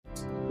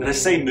They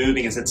say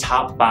moving is a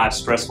top 5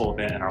 stressful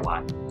event in our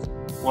life.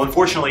 Well,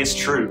 unfortunately, it's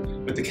true.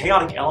 With the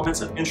chaotic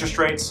elements of interest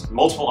rates,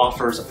 multiple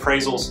offers,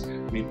 appraisals,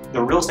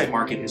 the real estate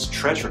market is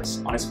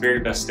treacherous on its very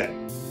best day.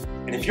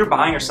 And if you're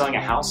buying or selling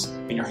a house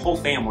and your whole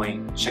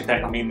family,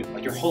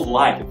 like your whole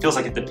life, it feels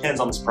like it depends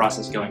on this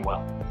process going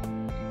well.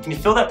 Can you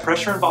feel that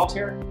pressure involved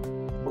here?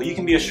 Well, you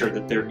can be assured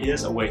that there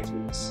is a way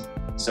through this.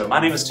 So my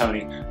name is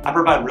Tony. I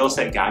provide real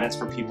estate guidance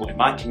for people in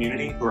my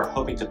community who are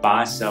hoping to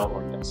buy, sell,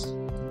 or invest.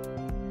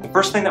 The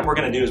first thing that we're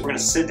going to do is we're going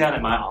to sit down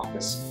at my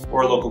office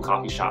or a local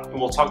coffee shop, and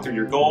we'll talk through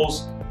your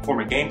goals, form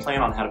a game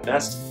plan on how to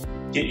best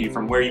get you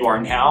from where you are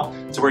now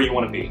to where you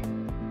want to be.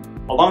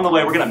 Along the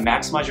way, we're going to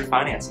maximize your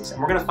finances,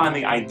 and we're going to find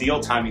the ideal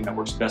timing that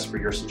works best for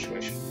your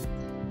situation.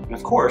 And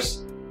of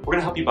course, we're going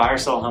to help you buy or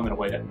sell a home in a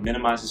way that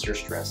minimizes your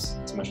stress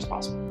as much as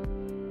possible.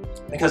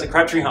 Because at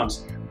Crabtree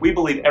Homes, we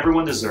believe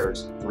everyone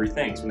deserves 3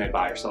 things when they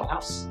buy or sell a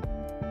house.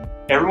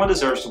 Everyone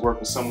deserves to work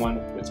with someone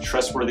with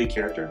trustworthy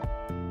character,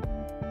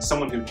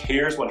 someone who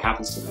cares what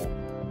happens to them,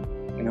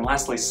 and then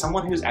lastly,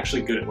 someone who's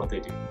actually good at what they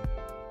do.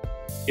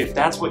 If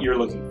that's what you're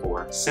looking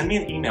for, send me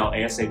an email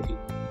ASAP.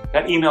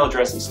 That email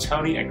address is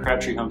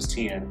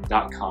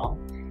tony@crabtreehomestn.com.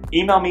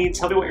 Email me,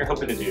 tell me what you're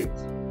hoping to do.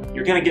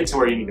 You're going to get to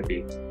where you need to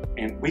be,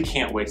 and we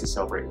can't wait to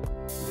celebrate you.